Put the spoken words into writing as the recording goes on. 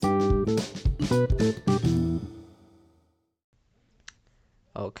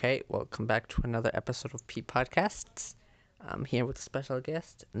Okay, welcome back to another episode of P Podcasts. I'm here with a special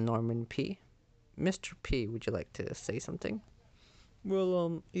guest, Norman P. Mr. P, would you like to say something?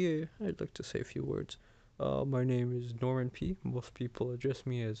 Yeah, I'd like to say a few words. My name is Norman P. Most people address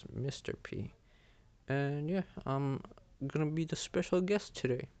me as Mr. P. And yeah, I'm gonna be the special guest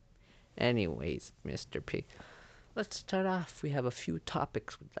today. Anyways, Mr. P, let's start off. We have a few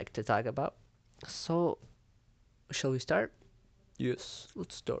topics we'd like to talk about. So, shall we start? Yes,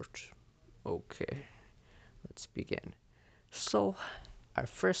 let's start. Okay, let's begin. So, our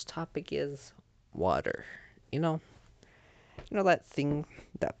first topic is water. You know, you know that thing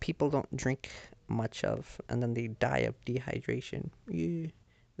that people don't drink much of and then they die of dehydration? Yeah,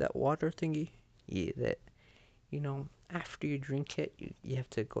 that water thingy. Yeah, that, after you drink it, you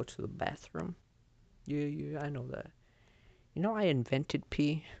have to go to the bathroom. Yeah, I know that. I invented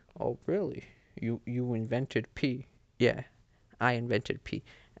pee. Oh, really? You invented pee? Yeah, I invented pee.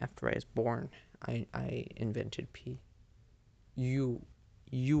 After I was born, I invented pee. You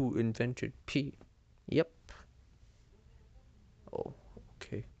you invented pee? Yep. Oh,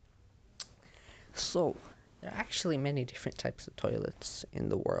 okay. So, there are actually many different types of toilets in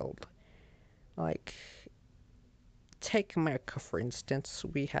the world. Like, take America for instance.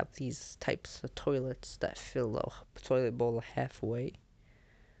 We have these types of toilets that fill the toilet bowl halfway.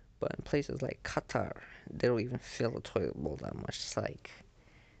 But in places like Qatar, they don't even fill the toilet bowl that much.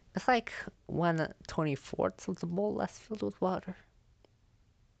 It's like 1/24 of the bowl that's filled with water.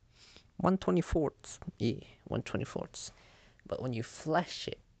 1/24. Yeah, 1/24. But when you flush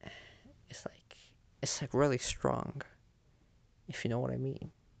it, it's like it's like really strong. If you know what I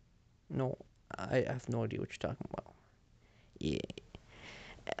mean. No, I have no idea what you're talking about. Yeah.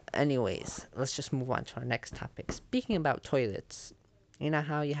 Anyways, let's just move on to our next topic. Speaking about toilets, you know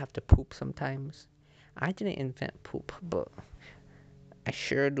how you have to poop sometimes? I didn't invent poop, but I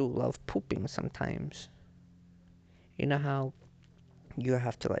sure do love pooping sometimes. You know how you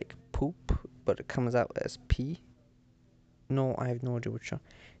have to like poop, but it comes out as pee? No, I have no idea what you're.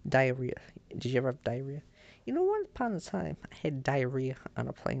 Diarrhea. Did you ever have diarrhea? Once upon a time, I had diarrhea on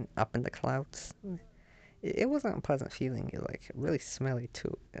a plane up in the clouds. It wasn't a pleasant feeling. It like really smelly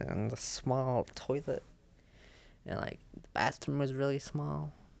too, and the small toilet, and like the bathroom was really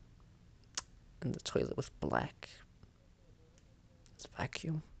small, and the toilet was black. It's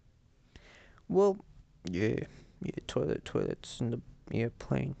vacuum. Well, yeah, yeah. Toilets in the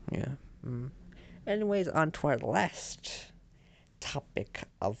plane. Yeah. Mm. Anyways, on to our last topic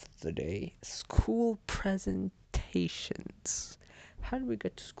of the day: school presentations. How do we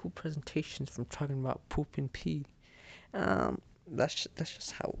get to school presentations from talking about poop and pee? That's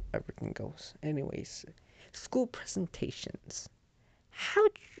just how everything goes. Anyways, school presentations.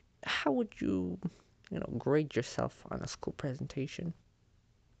 How would you grade yourself on a school presentation?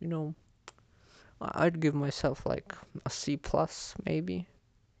 You know, I'd give myself like a C plus, maybe.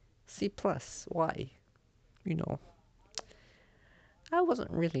 C plus. Why? You know. I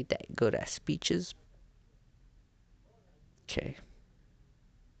wasn't really that good at speeches. Okay.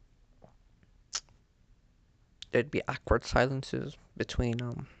 There'd be awkward silences between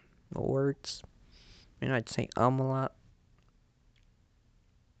the words. And I'd say a lot.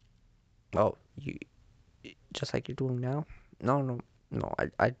 Oh, you just like you're doing now? No.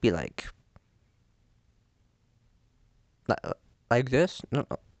 I'd be li- like this. No.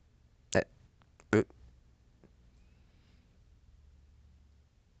 That, uh,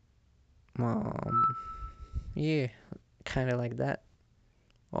 um. Yeah, kind of like that.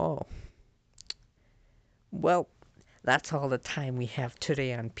 Oh, Well, that's all the time we have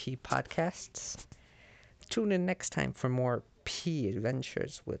today on P Podcasts. Tune in next time for more P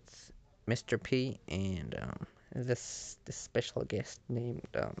adventures with Mr. P and this special guest named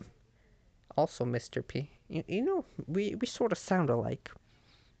also Mr. P. We sort of sound alike.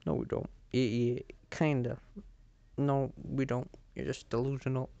 no, we don't. Yeah, kinda. No, we don't. You're just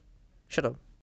delusional. Shut up.